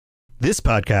This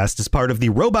podcast is part of the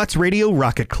Robots Radio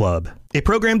Rocket Club, a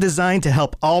program designed to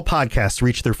help all podcasts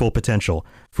reach their full potential.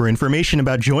 For information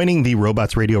about joining the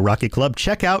Robots Radio Rocket Club,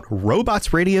 check out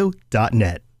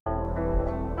robotsradio.net.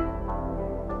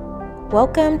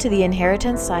 Welcome to the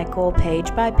Inheritance Cycle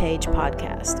Page by Page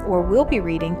podcast, where we'll be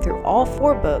reading through all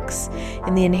 4 books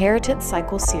in the Inheritance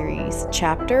Cycle series,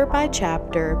 chapter by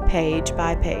chapter, page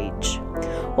by page.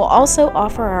 We'll also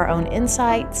offer our own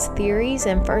insights, theories,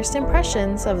 and first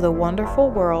impressions of the wonderful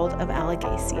world of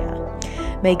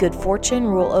Alagacia. May good fortune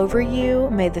rule over you,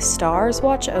 may the stars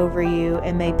watch over you,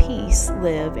 and may peace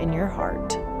live in your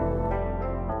heart.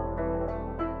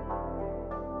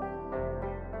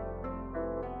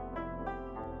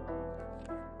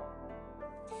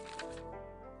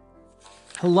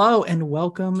 Hello and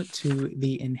welcome to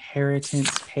the Inheritance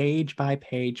Page by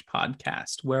Page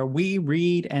podcast, where we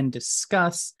read and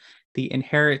discuss the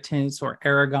Inheritance or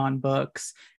Eragon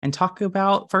books and talk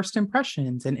about first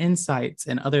impressions and insights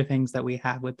and other things that we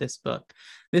have with this book.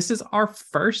 This is our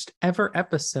first ever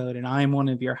episode, and I am one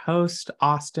of your hosts,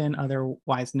 Austin,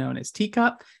 otherwise known as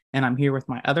Teacup, and I'm here with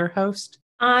my other host.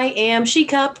 I am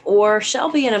She-Cup or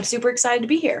Shelby, and I'm super excited to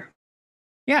be here.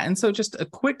 Yeah, and so just a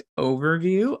quick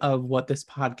overview of what this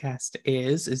podcast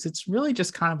is it's really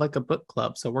just kind of like a book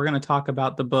club. So we're going to talk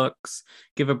about the books,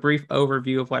 give a brief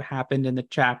overview of what happened in the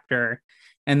chapter,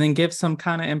 and then give some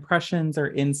kind of impressions or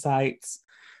insights.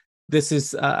 This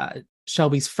is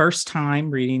Shelby's first time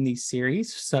reading these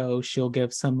series, so she'll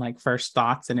give some like first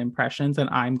thoughts and impressions, and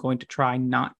I'm going to try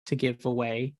not to give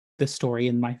away the story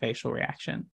in my facial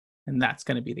reaction. And that's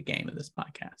going to be the game of this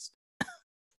podcast.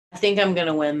 I think I'm going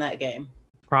to win that game.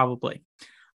 Probably.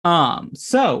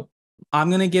 So I'm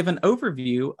going to give an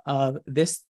overview of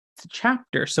this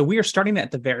chapter. So we are starting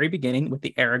at the very beginning with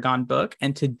the Eragon book,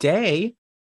 and today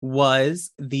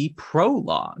was the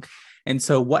prologue. And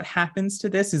so what happens to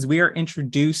this is we are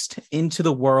introduced into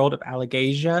the world of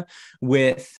Alagacia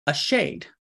with a shade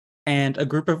and a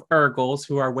group of Urgals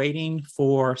who are waiting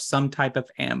for some type of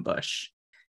ambush.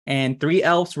 And 3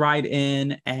 elves ride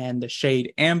in, and the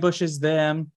shade ambushes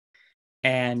them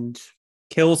and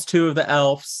kills 2 of the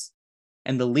elves,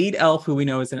 and the lead elf, who we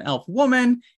know is an elf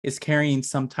woman, is carrying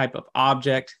some type of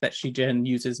object that she then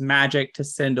uses magic to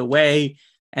send away,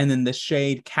 and then the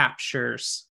shade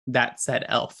captures that said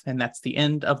elf, and that's the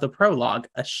end of the prologue,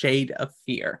 A Shade of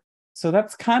Fear. So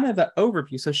that's kind of the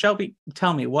overview. So Shelby,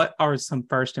 tell me, what are some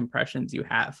first impressions you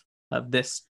have of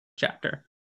this chapter?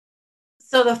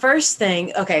 So the first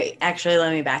thing, okay, actually,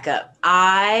 let me back up.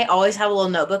 I always have a little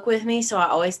notebook with me, so I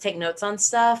always take notes on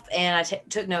stuff, and I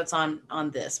took notes on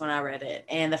this when I read it.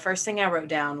 And the first thing I wrote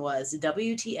down was,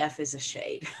 WTF is a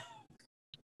shade.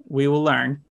 We will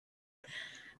learn.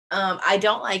 I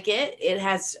don't like it. It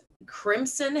has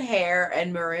crimson hair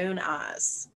and maroon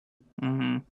eyes.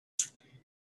 Mm-hmm.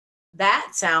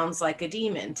 That sounds like a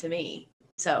demon to me,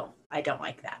 so I don't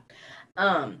like that.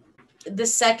 The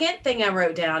second thing I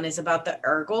wrote down is about the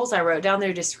Urgals. I wrote down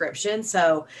their description.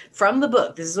 So from the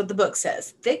book, this is what the book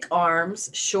says. Thick arms,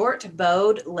 short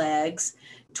bowed legs,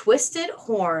 twisted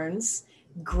horns,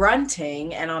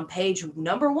 grunting, and on page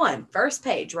number 1, first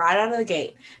page, right out of the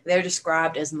gate, they're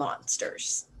described as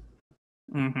monsters.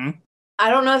 Mm-hmm. I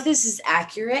don't know if this is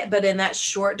accurate, but in that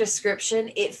short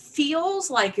description, it feels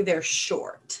like they're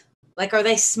short. Like, are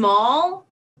they small?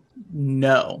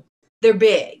 No. They're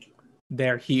big.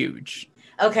 They're huge.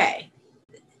 Okay.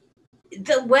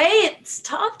 The way it's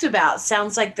talked about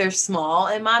sounds like they're small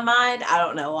in my mind. I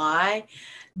don't know why.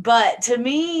 But to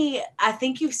me, I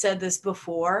think you've said this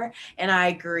before, and I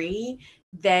agree.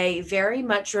 They very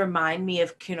much remind me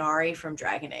of Qunari from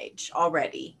Dragon Age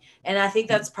already. And I think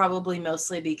that's probably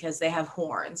mostly because they have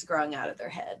horns growing out of their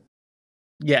head.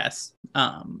 Yes.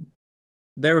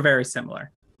 They were very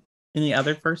similar. Any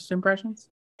other first impressions?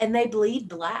 And they bleed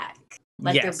black.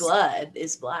 Like yes. Their blood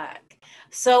is black.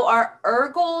 So are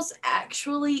Urgals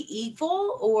actually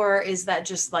evil, or is that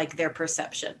just like their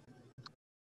perception?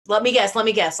 Let me guess.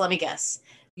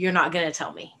 You're not going to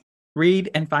tell me. Read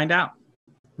and find out.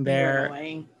 You're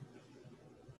annoying.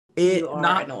 You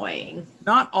are annoying.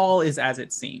 Not all is as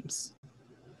it seems.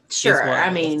 Sure. I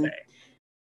mean,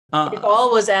 if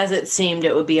all was as it seemed,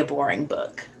 it would be a boring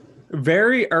book.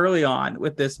 Very early on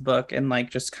with this book, and like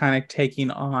just kind of taking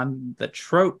on the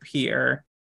trope here,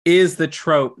 is the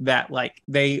trope that like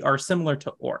they are similar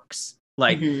to orcs,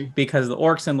 like because the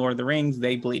orcs in Lord of the Rings,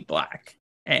 they bleed black,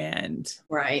 and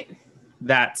right,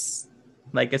 that's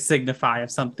like a signify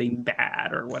of something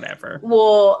bad or whatever.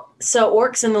 Well, so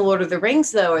orcs in the Lord of the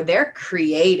Rings, though, they're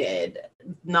created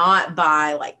not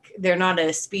by like, they're not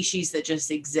a species that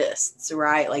just exists,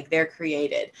 right? Like they're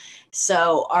created.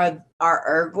 So are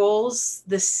Urgles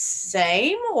the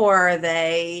same, or are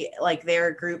they like they're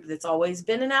a group that's always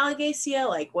been in Alagacia?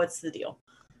 Like what's the deal?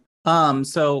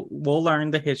 So we'll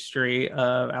learn the history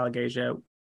of Alagacia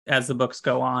as the books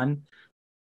go on.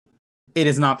 It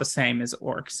is not the same as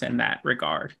orcs in that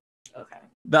regard. Okay.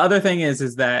 The other thing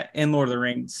is that in Lord of the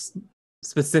Rings,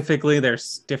 specifically,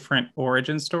 there's different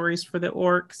origin stories for the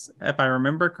orcs, if I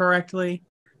remember correctly.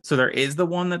 So there is the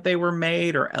one that they were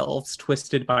made, or elves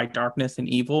twisted by darkness and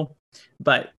evil,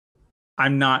 but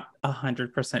I'm not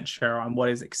 100% sure on what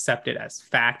is accepted as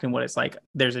fact and what is like,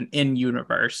 there's an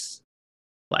in-universe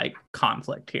like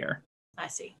conflict here. I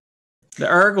see. The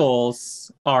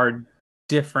Urgles are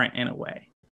different in a way.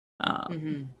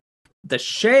 The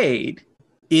Shade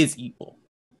is evil.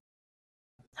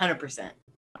 100%.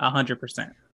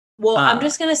 100%. Well, I'm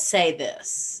just going to say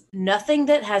this. Nothing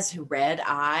that has red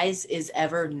eyes is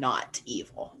ever not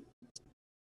evil.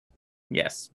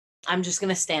 Yes. I'm just going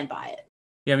to stand by it.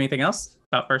 You have anything else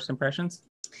about first impressions?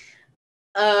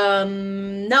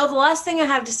 No, the last thing I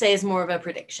have to say is more of a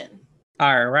prediction.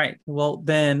 All right. Well,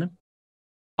 then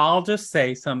I'll just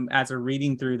say as a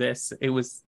reading through this, it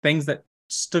was things that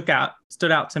stood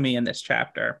out to me in this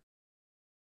chapter.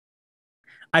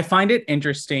 I find it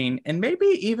interesting and maybe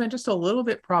even just a little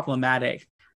bit problematic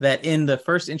that in the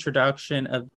first introduction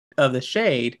of the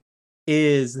Shade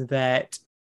is that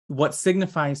what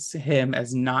signifies him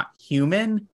as not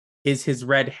human is his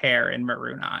red hair and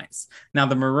maroon eyes. Now,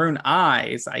 the maroon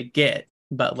eyes I get,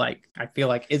 but like I feel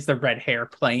like is the red hair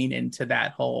playing into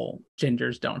that whole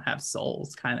gingers don't have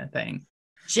souls kind of thing.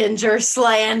 Ginger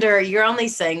slander. You're only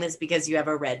saying this because you have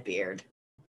a red beard.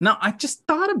 No, I just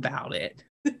thought about it.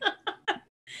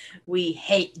 We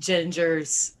hate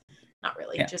gingers. Not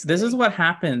really. Yeah, Just this kidding. is what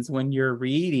happens when you're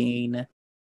reading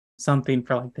something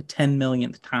for like the 10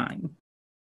 millionth time.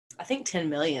 I think 10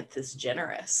 millionth is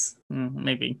generous.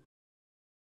 Maybe.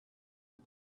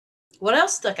 What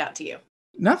else stuck out to you?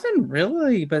 Nothing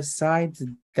really besides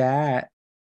that,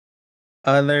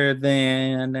 other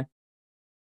than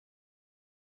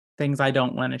things I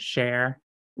don't want to share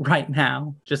right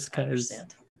now, just because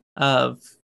of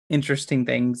interesting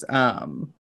things.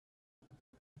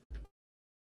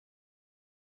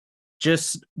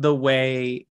 Just the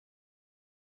way.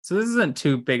 So this isn't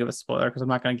too big of a spoiler because I'm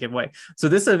not going to give away. So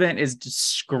this event is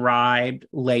described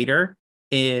later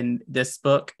in this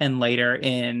book and later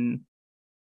in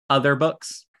other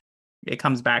books. It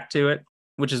comes back to it,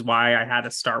 which is why I had to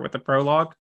start with the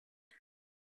prologue.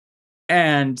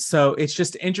 And so it's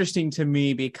just interesting to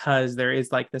me because there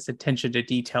is like this attention to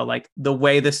detail, like the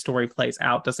way the story plays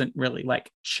out doesn't really like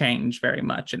change very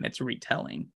much in its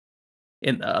retelling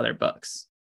in the other books.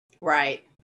 Right.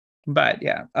 But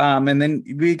yeah. And then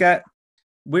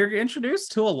we're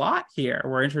introduced to a lot here.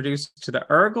 We're introduced to the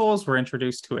Urgles, we're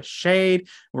introduced to a Shade,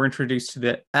 we're introduced to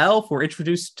the elf, we're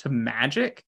introduced to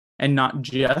magic, and not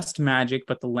just magic,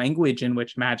 but the language in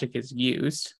which magic is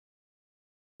used,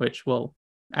 which will,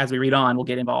 as we read on, we'll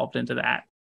get involved into that.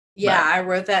 Yeah, but I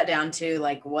wrote that down too.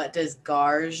 Like, what does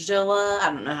Garjula?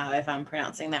 I don't know if I'm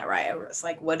pronouncing that right. I was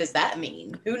like, what does that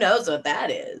mean? Who knows what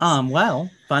that is? Well,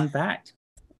 fun fact.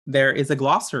 There is a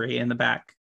glossary in the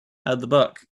back of the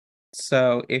book.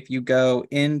 So if you go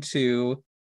into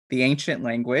the ancient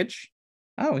language,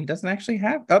 he doesn't actually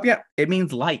have. Oh, yeah, it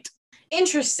means light.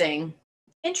 Interesting.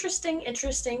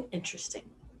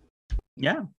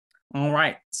 Yeah. All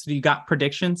right. So you got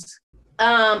predictions?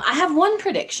 I have one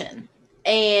prediction,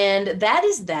 and that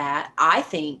is that I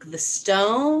think the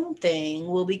stone thing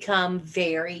will become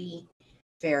very,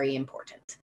 very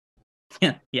important.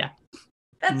 Yeah.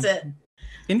 That's it.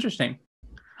 Interesting.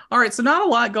 All right, so not a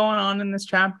lot going on in this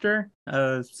chapter.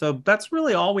 So that's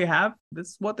really all we have.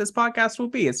 This is what this podcast will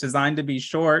be. It's designed to be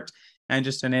short and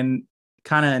just an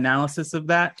kind of analysis of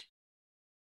that.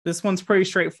 This one's pretty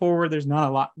straightforward. There's not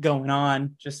a lot going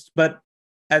on. But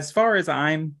as far as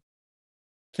I'm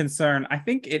concerned, I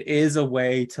think it is a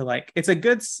way to like, it's a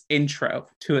good intro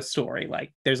to a story.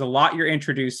 Like there's a lot you're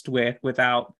introduced with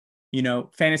without,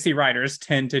 fantasy writers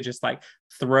tend to just like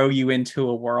throw you into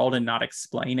a world and not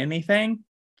explain anything.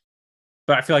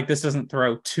 But I feel like this doesn't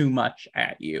throw too much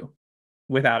at you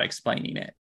without explaining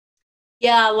it.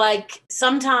 Yeah, like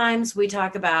sometimes we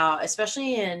talk about,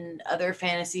 especially in other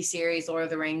fantasy series, Lord of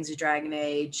the Rings, Dragon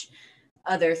Age,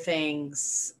 other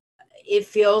things, it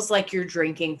feels like you're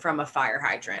drinking from a fire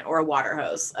hydrant or a water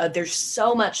hose. There's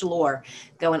so much lore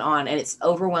going on, and it's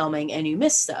overwhelming, and you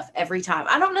miss stuff every time.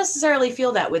 I don't necessarily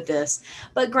feel that with this,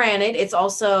 but granted, it's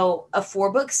also a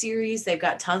 4-book series. They've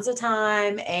got tons of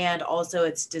time, and also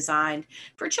it's designed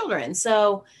for children.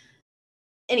 So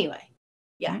anyway,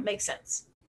 yeah, it makes sense.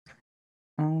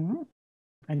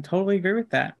 I totally agree with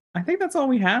that. I think that's all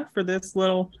we have for this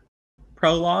little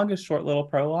prologue, a short little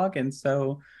prologue. And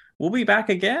so we'll be back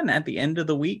again at the end of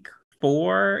the week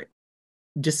for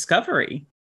Discovery.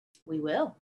 We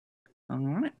will. All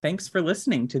right. Thanks for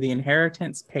listening to the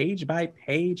Inheritance Page by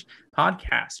Page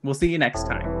podcast. We'll see you next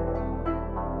time.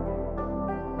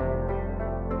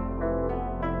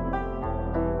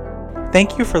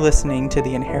 Thank you for listening to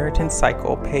the Inheritance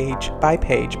Cycle Page by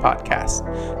Page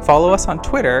podcast. Follow us on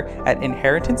Twitter at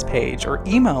Inheritance Page or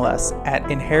email us at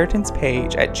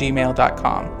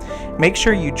inheritancepage@gmail.com. Make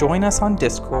sure you join us on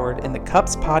Discord, in the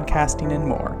Cups Podcasting, and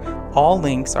more. All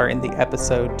links are in the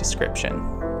episode description.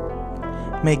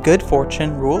 May good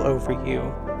fortune rule over you.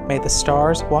 May the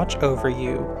stars watch over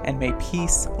you, and may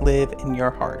peace live in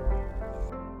your heart.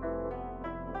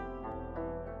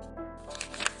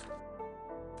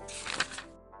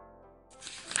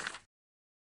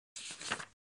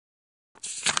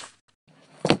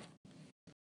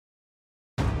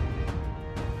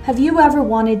 Have you ever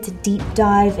wanted to deep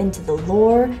dive into the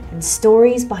lore and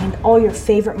stories behind all your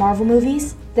favorite Marvel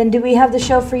movies? Then do we have the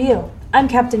show for you? I'm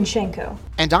Captain Shenko.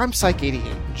 And I'm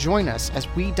Psych88. Join us as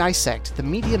we dissect the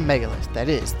media megalith that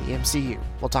is the MCU.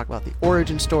 We'll talk about the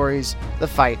origin stories, the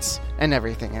fights, and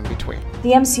everything in between.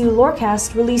 The MCU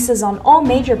Lorecast releases on all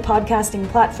major podcasting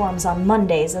platforms on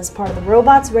Mondays as part of the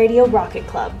Robots Radio Rocket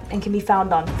Club and can be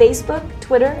found on Facebook,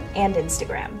 Twitter, and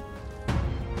Instagram.